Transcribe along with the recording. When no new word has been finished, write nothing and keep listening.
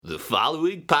The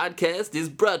following podcast is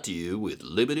brought to you with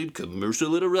limited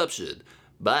commercial interruption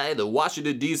by the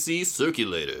Washington, D.C.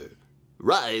 Circulator.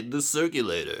 Ride the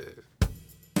Circulator.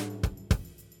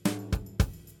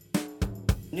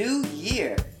 New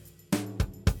year.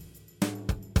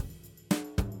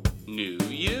 New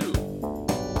you.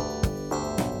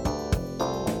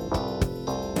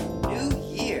 New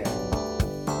year.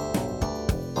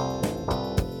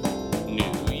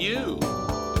 New you.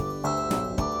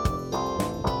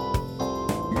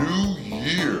 New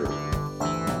Year.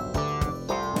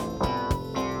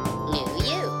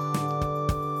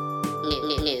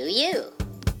 New you.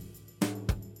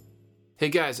 Hey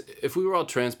guys, if we were all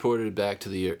transported back to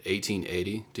the year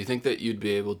 1880, do you think that you'd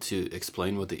be able to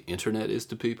explain what the internet is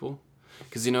to people?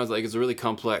 Because, it's a really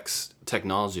complex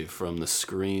technology, from the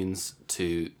screens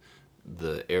to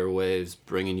the airwaves,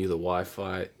 bringing you the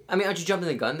Wi-Fi. I mean, aren't you jumping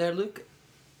the gun there, Luke?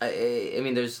 I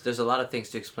mean, there's a lot of things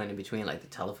to explain in between, like the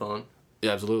telephone,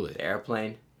 Yeah, absolutely. the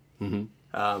airplane,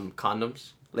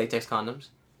 condoms, latex condoms.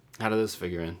 How did this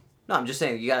figure in? No, I'm just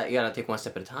saying you gotta take one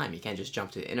step at a time. You can't just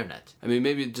jump to the internet. I mean,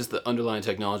 maybe just the underlying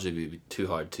technology would be too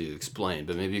hard to explain,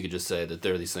 but maybe you could just say that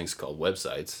there are these things called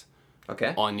websites.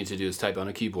 Okay. All you need to do is type on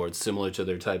a keyboard similar to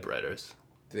their typewriters.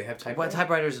 Do they have What typewriters?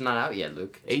 typewriters are not out yet,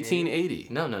 Luke? 1880.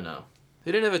 No.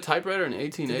 They didn't have a typewriter in Do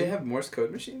 1880? they have Morse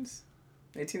code machines?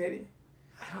 1880?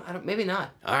 I don't. Maybe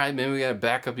not. All right, maybe we gotta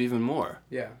back up even more.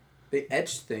 Yeah. They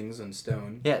etched things on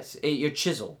stone. Yes, your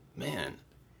chisel. Man,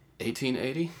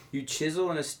 1880? You chisel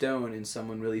on a stone and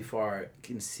someone really far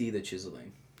can see the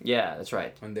chiseling Yeah, that's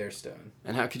right. on their stone.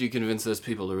 And how could you convince those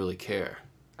people to really care?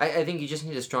 I think you just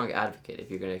need a strong advocate if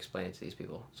you're gonna explain it to these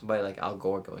people. Somebody like Al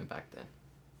Gore going back then,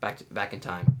 back in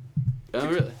time. Oh,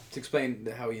 really? To explain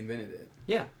how he invented it.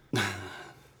 Yeah.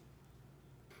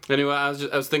 Anyway, I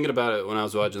was thinking about it when I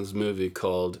was watching this movie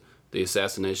called The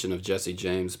Assassination of Jesse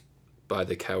James by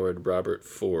the Coward Robert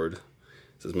Ford.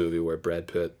 It's this movie where Brad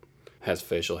Pitt has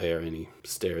facial hair and he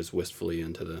stares wistfully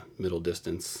into the middle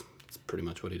distance. It's pretty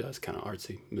much what he does. Kind of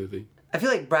artsy movie. I feel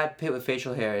like Brad Pitt with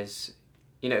facial hair is,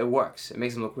 it works. It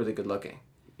makes him look really good looking.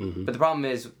 Mm-hmm. But the problem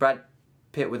is Brad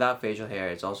Pitt without facial hair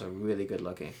is also really good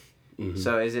looking. Mm-hmm.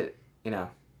 So is it,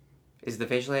 is it the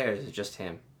facial hair or is it just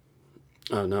him?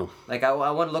 Oh, no. Like I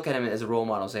want to look at him as a role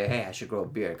model and say, hey, I should grow a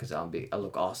beard because I'll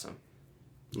look awesome.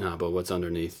 No, but what's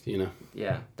underneath,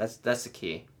 Yeah, that's the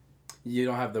key. You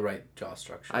don't have the right jaw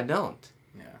structure. I don't.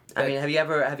 Yeah. I mean, have you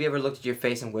ever looked at your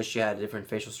face and wished you had a different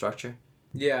facial structure?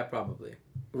 Yeah, probably.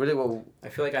 Really? Well, I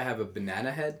feel like I have a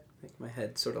banana head. Like my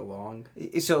head's sort of long.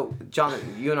 so John,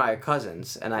 you and I are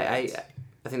cousins, and I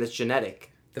think that's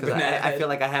genetic. The 'Cause banana I head? feel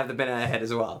like I have the banana head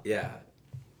as well. Yeah.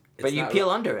 But It's you not peel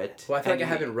ri- under it. Well, I feel like I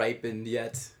and you- haven't ripened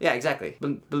yet Yeah, exactly.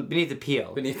 Beneath the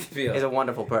peel beneath the peel. is a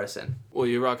wonderful person. Well,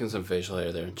 you're rocking some facial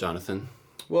hair there, Jonathan.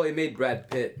 Well, it made Brad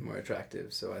Pitt more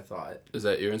attractive, so I thought. Is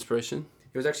that your inspiration?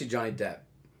 It was actually Johnny Depp.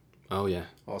 Oh, yeah.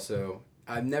 Also,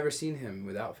 I've never seen him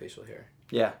without facial hair.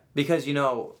 Yeah, because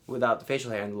without the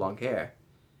facial hair and the long hair,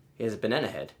 he has a banana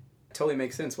head. It totally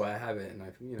makes sense why I have it, and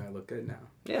I look good now.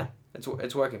 Yeah,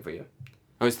 it's working for you.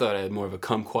 I always thought I had more of a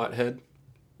kumquat head.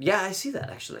 Yeah, I see that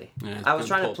actually. Yeah, it's I was good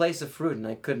trying to pulp. place a fruit and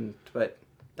I couldn't, but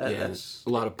Yeah, that's a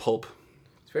lot of pulp.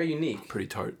 It's very unique. Pretty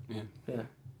tart, yeah. yeah.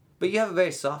 But you have a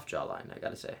very soft jawline, I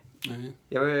gotta say. Oh, yeah.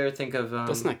 You ever think of?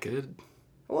 That's not good.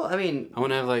 Well, I mean, I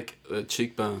want to have,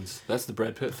 cheekbones. That's the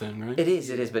Brad Pitt thing, right? it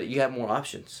is, but you have more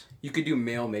options. You could do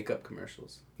male makeup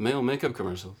commercials Male makeup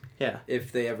commercials. Yeah.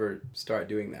 if they ever start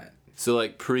doing that. So,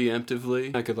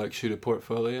 preemptively, I could, shoot a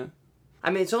portfolio? I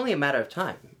mean, it's only a matter of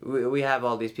time. We have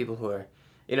all these people who are,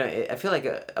 I feel like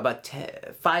about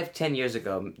 5-10 years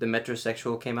ago, the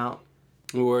metrosexual came out.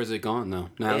 Well, where is it gone, though?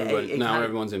 Now, It now kinda-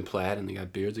 everyone's in plaid and they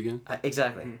got beards again?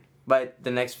 Exactly. But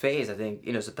the next phase, I think,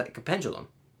 is a pendulum.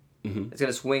 Mm-hmm. It's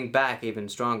going to swing back even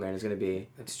stronger, and it's going to be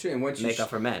That's true. And once you makeup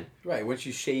for men. once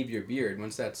you shave your beard,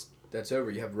 once that's over,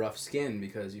 you have rough skin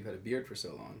because you've had a beard for so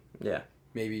long. Yeah.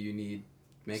 Maybe you need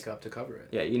makeup to cover it.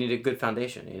 Yeah, you need a good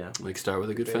foundation, Start with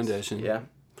a good Base. foundation. Yeah.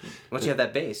 Once you have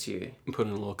that base, you... And put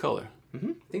in a little color. I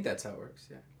think that's how it works.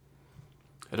 Yeah.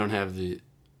 I don't have the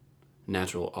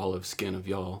natural olive skin of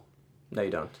y'all. No,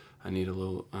 you don't. I need a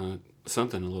little, a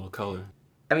little color.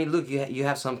 I mean, Luke, you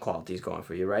have some qualities going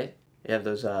for you, right? You have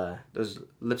those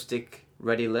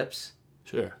lipstick-ready lips.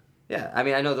 Sure. Yeah, I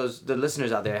mean, I know the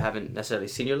listeners out there haven't necessarily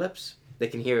seen your lips. They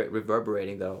can hear it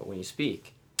reverberating, though, when you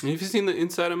speak. Have you seen the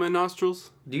inside of my nostrils?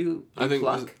 Do you I think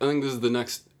pluck? this is the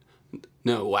next...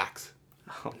 No, wax.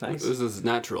 Oh, nice. This is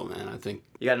natural, man. I think...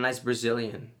 You got a nice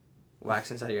Brazilian wax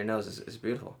inside of your nose. It's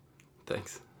beautiful.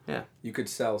 Thanks. Yeah. You could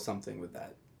sell something with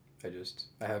that.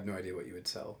 I have no idea what you would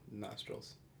sell.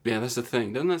 Nostrils. Yeah, that's the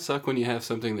thing. Doesn't that suck when you have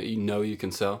something that you know you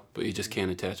can sell, but you just can't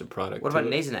attach a product What to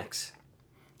about it? Nasonex?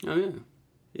 Oh, yeah.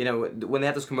 You know, when they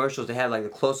have those commercials, they have like the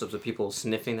close-ups of people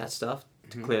sniffing that stuff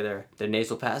to clear their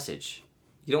nasal passage.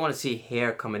 You don't want to see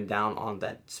hair coming down on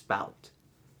that spout.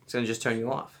 It's going to just turn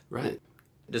you off. Right.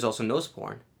 There's also nose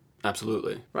porn.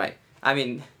 Absolutely. Right. I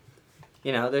mean,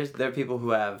 you know, there are people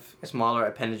who have smaller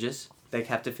appendages. They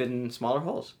have to fit in smaller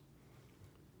holes.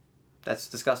 That's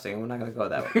disgusting. We're not going to go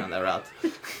down that route.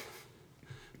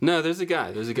 No, there's a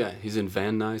guy. He's in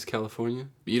Van Nuys, California.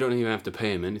 You don't even have to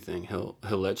pay him anything. He'll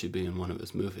let you be in one of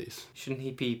his movies. Shouldn't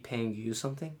he be paying you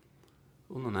something?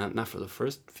 Well, no, not for the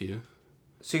first few.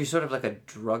 So you're sort of like a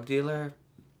drug dealer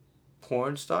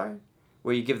porn star?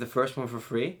 Where you give the first one for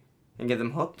free and get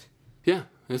them hooked? Yeah,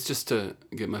 it's just to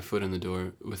get my foot in the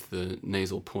door with the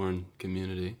nasal porn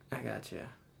community. I gotcha.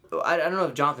 I don't know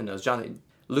if Jonathan knows.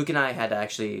 Luke and I had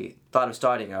actually thought of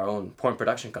starting our own porn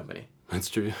production company. That's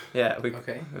true. Yeah,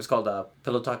 Okay. It was called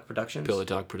Pillow Talk Productions. Pillow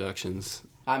Talk Productions.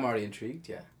 I'm already intrigued.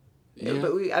 Yeah. Yeah.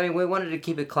 But we wanted to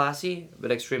keep it classy,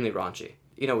 but extremely raunchy.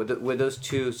 You know, where those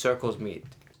two circles meet.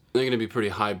 They're going to be pretty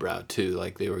highbrow, too.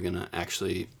 Like, they were going to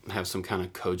actually have some kind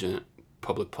of cogent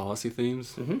public policy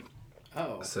themes. Mm-hmm.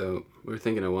 Oh. So, we were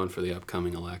thinking of one for the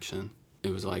upcoming election.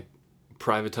 It was like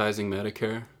privatizing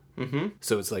Medicare. Mm-hmm.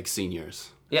 So, it's like seniors.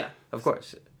 Yeah, of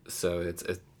course. So,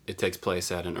 it takes place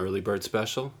at an early bird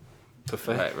special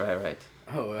buffet. Right.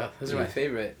 Oh, well, those are my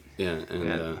favorite. Yeah, and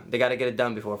Yeah, they got to get it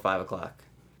done before 5 o'clock.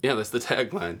 yeah, that's the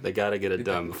tagline. They got to get it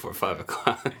done before 5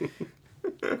 o'clock.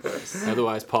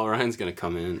 Otherwise, Paul Ryan's going to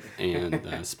come in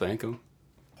and spank him.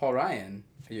 Paul Ryan,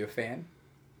 are you a fan?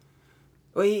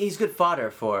 Well, he's good fodder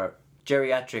for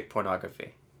geriatric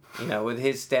pornography. You know, with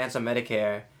his stance on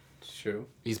Medicare. It's true.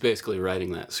 He's basically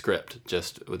writing that script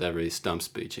just with every stump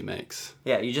speech he makes.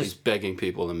 Yeah, you He's just begging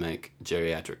people to make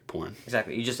geriatric porn.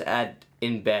 exactly. You just add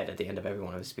in bed at the end of every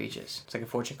one of his speeches. It's like a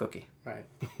fortune cookie. Right.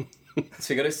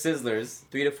 So you go to Sizzlers,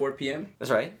 3 to 4 p.m.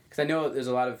 That's right. Because I know there's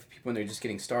a lot of people when they're just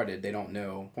getting started, they don't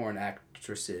know porn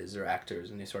actresses or actors,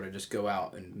 and they sort of just go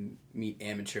out and meet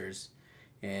amateurs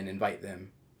and invite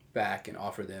them back and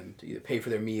offer them to either pay for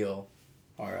their meal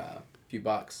or a few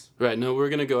bucks. Right, no, we're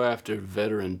going to go after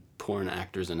veteran porn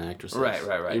actors and actresses. Right.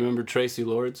 You remember Tracy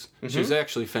Lords? Mm-hmm. She was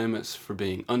actually famous for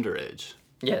being underage.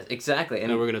 Yes, exactly.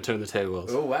 And we're going to turn the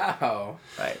tables. Oh, wow.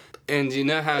 right. And you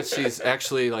know how she's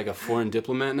actually like a foreign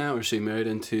diplomat now? Or she married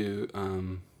into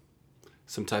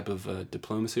some type of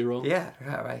diplomacy role? Yeah,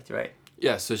 right.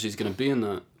 Yeah, so she's going to be in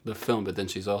the film, but then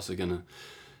she's also going to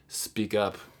speak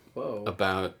up Whoa.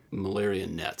 about malaria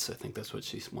nets. I think that's what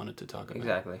she wanted to talk about.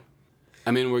 Exactly.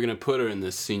 I mean, we're going to put her in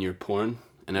this senior porn,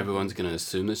 and everyone's going to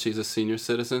assume that she's a senior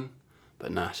citizen.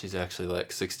 But nah, she's actually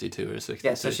like 62 or 63.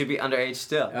 Yeah, so she'd be underage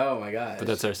still. Oh, my gosh. But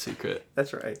that's our secret.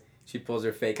 That's right. She pulls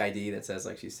her fake ID that says,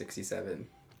 like, she's 67.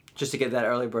 Just to get that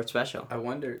early bird special. I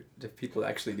wonder if people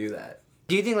actually do that.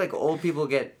 Do you think like old people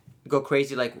go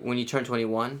crazy like when you turn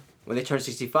 21, when they turn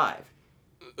 65?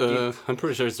 I'm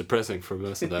pretty sure it's depressing for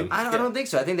most of them. I don't think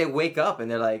so. I think they wake up and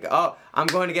they're like, oh, I'm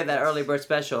going to get that early bird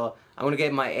special. I'm going to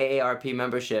get my AARP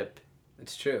membership.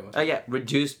 It's true. Oh yeah,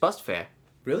 reduced bus fare.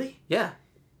 Really? Yeah,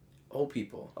 Old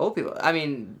people. old people. I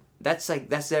mean, that's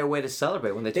their way to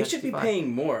celebrate when they They turn should be 65.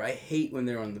 paying more. I hate when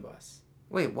they're on the bus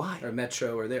Wait, why? or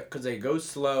metro or there because they go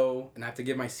slow and I have to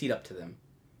give my seat up to them.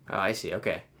 Oh, I see.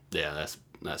 Okay. Yeah,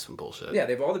 that's some bullshit. Yeah,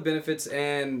 they have all the benefits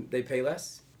and they pay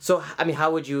less. So, I mean,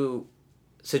 how would you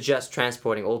suggest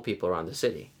transporting old people around the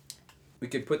city? We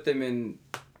could put them in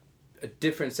a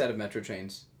different set of metro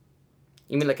trains.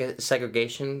 You mean like a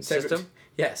segregation system?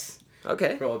 Yes,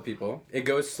 Okay. for old people. It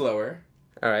goes slower,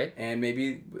 All right. and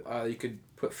maybe you could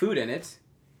put food in it,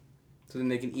 so then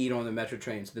they can eat on the metro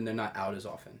train. So then they're not out as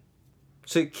often.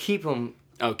 So keep them.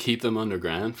 Oh, keep them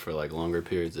underground for like longer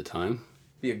periods of time?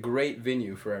 Be a great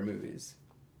venue for our movies.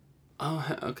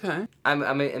 Oh, okay. I'm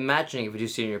imagining if we do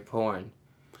senior porn,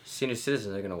 senior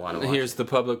citizens are gonna want to watch. Here's the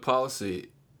public policy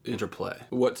interplay.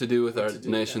 What to do with our to do,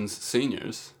 nation's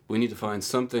seniors. We need to find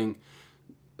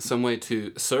some way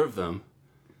to serve them,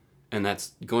 and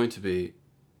that's going to be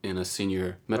in a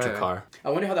senior metro Right. car. I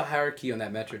wonder how the hierarchy on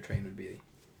that metro train would be.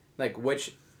 Like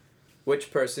which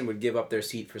person would give up their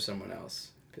seat for someone else?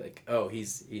 Be like, oh,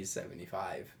 he's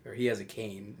 75 or he has a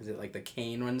cane. Is it like the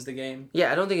cane runs the game?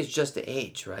 Yeah, I don't think it's just the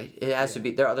age, right? It has to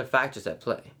be. There are other factors at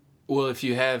play. Well, if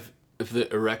the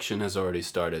erection has already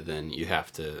started, then you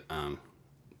have to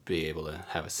be able to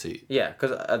have a seat. Yeah,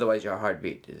 because otherwise your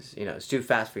heartbeat is, it's too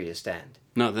fast for you to stand.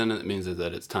 No, then it means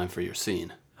that it's time for your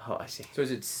scene. Oh, I see. So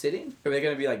is it sitting? Are they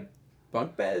gonna be like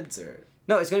bunk beds or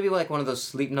No, it's gonna be like one of those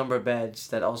sleep number beds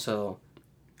that also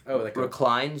like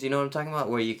reclines. You know what I'm talking about?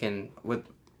 Where you can with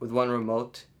one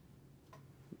remote,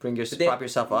 bring your But they- prop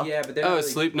yourself up. Yeah, but they're Oh, not a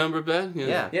really, sleep number bed?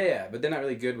 Yeah. Yeah, but they're not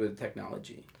really good with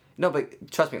technology. No,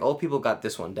 but trust me, old people got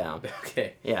this one down.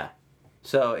 Okay. Yeah.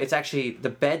 So it's actually the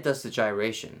bed does the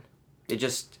gyration. It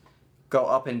just go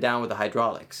up and down with the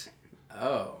hydraulics.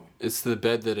 Oh. It's the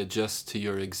bed that adjusts to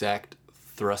your exact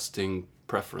thrusting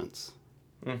preference.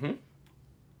 Mm-hmm.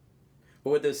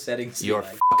 What would those settings Your be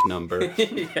like? number.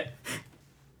 Yeah.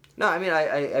 No, I mean I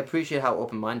appreciate how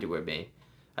open minded we're being.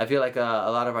 I feel like a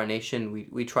lot of our nation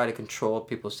we try to control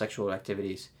people's sexual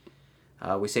activities.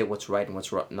 We say what's right and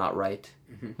what's not right.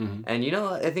 Mhm. And you know,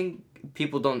 I think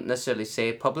people don't necessarily say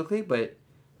it publicly, but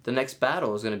the next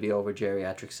battle is going to be over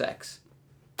geriatric sex.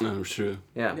 Oh, true.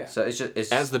 Yeah. Yeah. So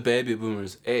it's As the baby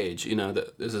boomers age, you know,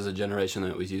 this is a generation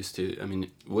that was used to, I mean,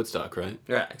 Woodstock, right?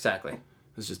 yeah, exactly.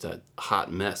 It's just a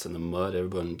hot mess in the mud,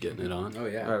 everyone getting it on. Oh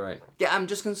yeah. Right. Yeah, I'm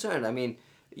just concerned. I mean,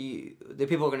 the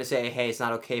people are going to say, hey, it's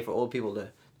not okay for old people to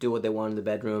do what they want in the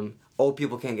bedroom. Old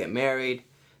people can't get married.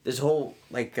 This whole,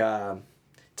 like,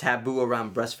 taboo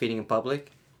around breastfeeding in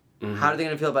public. Mm-hmm. How are they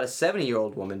going to feel about a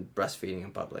 70-year-old woman breastfeeding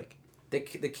in public? The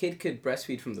kid could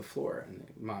breastfeed from the floor, and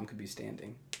the mom could be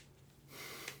standing.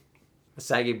 A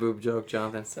saggy boob joke,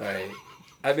 Jonathan. Sorry.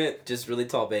 I meant just really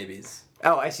tall babies.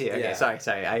 Oh, I see. Okay, Yeah.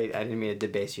 sorry. I didn't mean to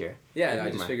debase here. Yeah, no, I Never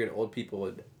just mind. figured old people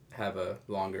would have a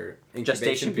longer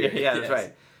Gestation incubation period. Yeah, that's Yes.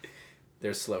 right.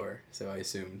 They're slower, so I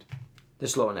assumed They're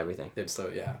slow on everything. they'd slow.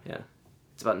 Yeah,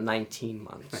 It's about 19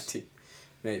 months.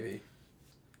 maybe.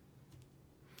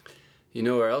 You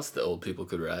know where else the old people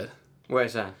could ride?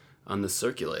 Where's that? On the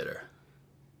circulator.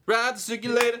 Ride the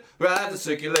circulator, ride the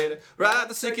circulator, ride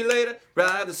the circulator,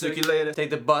 ride the circulator. Take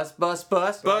the bus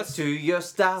Bus. to your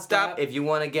stop. Stop. If you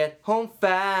want to get home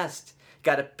fast,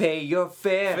 gotta pay your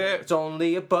fare. Fare. It's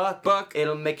only a buck. Buck.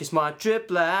 It'll make your smart trip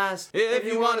last. If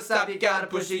you wanna stop, you gotta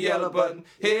push the yellow button.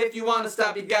 If you wanna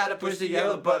stop, you gotta push the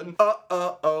yellow button.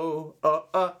 Oh.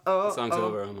 The song's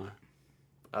over, Omar.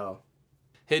 Oh.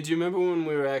 Hey, do you remember when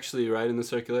we were actually riding the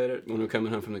circulator when we were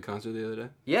coming home from the concert the other day?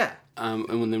 Yeah. And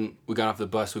when we got off the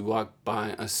bus, we walked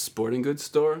by a sporting goods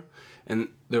store, and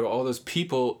there were all those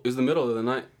people. It was the middle of the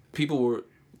night. People were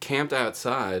camped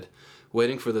outside,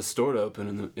 waiting for the store to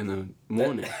open in the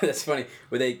morning. That's funny.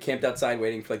 Were they camped outside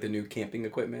waiting for like the new camping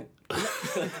equipment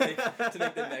to make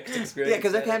the next experience? Yeah,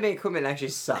 because that better? camping equipment actually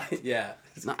sucked. Yeah.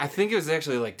 No, I think it was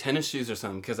actually like tennis shoes or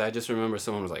something, because I just remember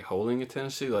someone was like holding a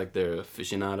tennis shoe, like they're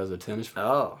aficionados of tennis.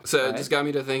 Oh. So it right. just got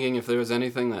me to thinking if there was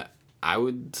anything that I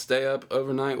would stay up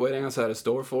overnight waiting outside a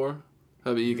store for.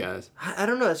 How about you guys? I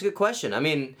don't know. That's a good question. I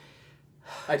mean,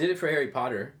 I did it for Harry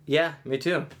Potter. yeah, me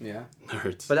too. Yeah.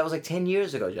 Nerds. But that was like 10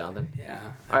 years ago, Jonathan. Yeah.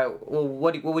 All right. Well,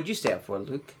 what would you stay up for,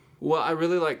 Luke? Well, I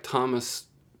really like Thomas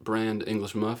brand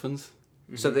English muffins.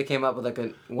 So they came up with like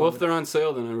a. Well, if they're on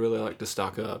sale, then I really like to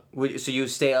stock up. So you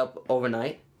stay up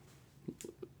overnight,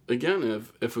 Again,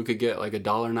 if we could get like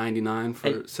 $1.99 for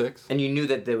And- 6. and you knew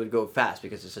that they would go fast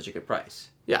because it's such a good price.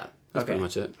 Yeah, that's Okay. pretty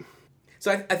much it.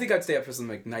 So I think I'd stay up for some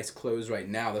like nice clothes right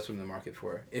now. That's what I'm in the market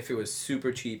for. If it was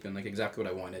super cheap and like exactly what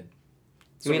I wanted.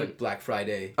 So mean- like Black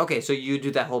Friday. Okay, so you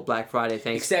do that whole Black Friday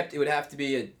thing. Except it would have to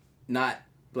be not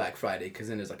Black Friday because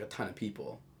then there's like a ton of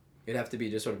people. It'd have to be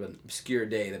just sort of an obscure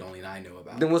day that only I know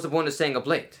about. Then what's the point of staying up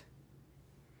late?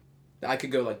 I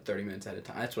could go like 30 minutes at a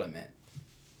time. That's what I meant.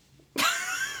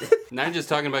 Now you're just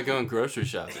talking about going grocery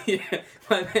shopping. Yeah,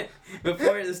 I meant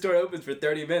before the store opens for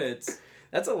 30 minutes.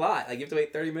 That's a lot. Like you have to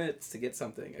wait 30 minutes to get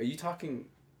something. Are you talking?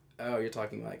 Oh, you're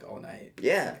talking like all night.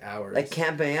 Yeah, Like hours. like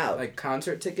camping out. Like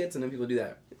concert tickets, and then people do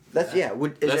that. That's yeah.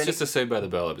 That's just a Saved by the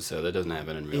Bell episode. That doesn't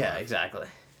happen in real yeah, life. exactly.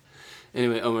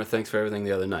 Anyway, Omar, thanks for everything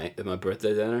the other night at my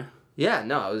birthday dinner. Yeah,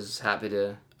 no, I was happy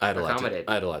to I had accommodate.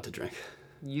 I had a lot to drink.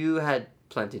 You had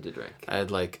plenty to drink. I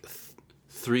had like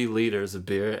 3 liters of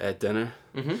beer at dinner.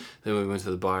 Mm-hmm. Then we went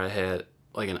to the bar. I had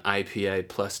like an IPA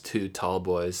plus 2 tall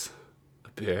boys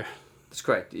of beer. That's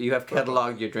correct. You have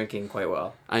cataloged your drinking quite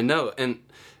well. I know, and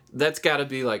that's got to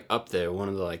be like up there, one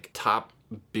of the like top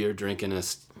beer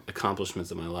drinkingest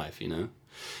accomplishments of my life, you know?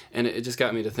 And it just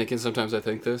got me to thinking, sometimes I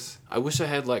think this, I wish I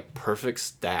had like perfect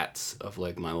stats of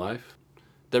like my life.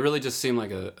 That really just seemed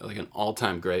like an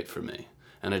all-time great for me.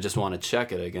 And I just want to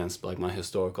check it against like my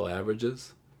historical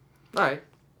averages. All right.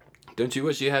 Don't you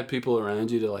wish you had people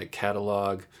around you to like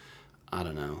catalog, I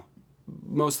don't know,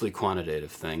 mostly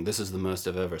quantitative thing. This is the most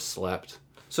I've ever slept.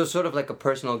 So sort of like a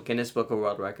personal Guinness Book of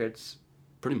World Records.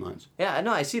 Pretty much. Yeah, I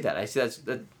know. I see that. I see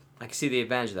that. I can see the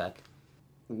advantage of that.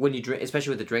 When you drink, especially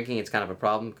with the drinking, it's kind of a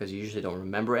problem because you usually don't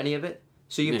remember any of it.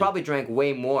 So you Yeah. probably drank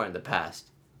way more in the past.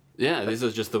 Yeah, these are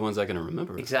just the ones I can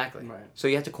remember. Exactly. Right. So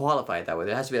you have to qualify it that way.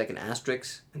 There has to be like an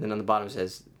asterisk, and then on the bottom it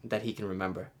says that he can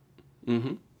remember.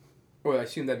 Mm-hmm. Well, I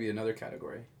assume that'd be another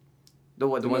category. The The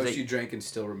ones most that you drank and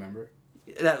still remember.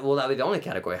 that would be the only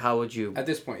category. How would you? At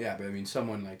this point, yeah, but I mean,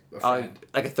 someone like a Oh, friend.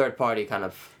 like a third party kind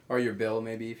of. Or your bill,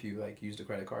 maybe, if you, like, used a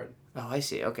credit card. Oh, I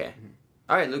see. Okay.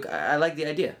 All right, Luke. I like the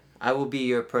idea. I will be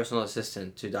your personal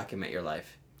assistant to document your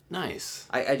life. Nice.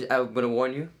 I'm gonna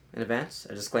warn you in advance.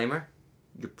 A disclaimer: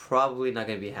 you're probably not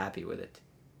gonna be happy with it.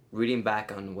 Reading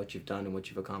back on what you've done and what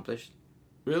you've accomplished,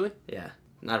 Really? yeah,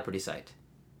 not a pretty sight.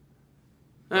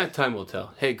 Time will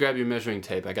tell. Hey, grab your measuring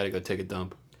tape. I gotta go take a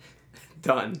dump.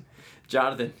 Done.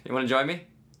 Jonathan, you want to join me?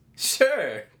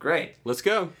 Sure. Great. Let's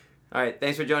go. All right.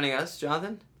 Thanks for joining us,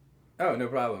 Jonathan. Oh, no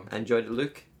problem. I enjoyed it,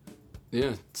 Luke.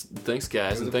 Yeah. Thanks, guys,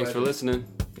 It was and a thanks for pleasure. listening.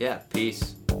 Yeah.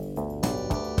 Peace.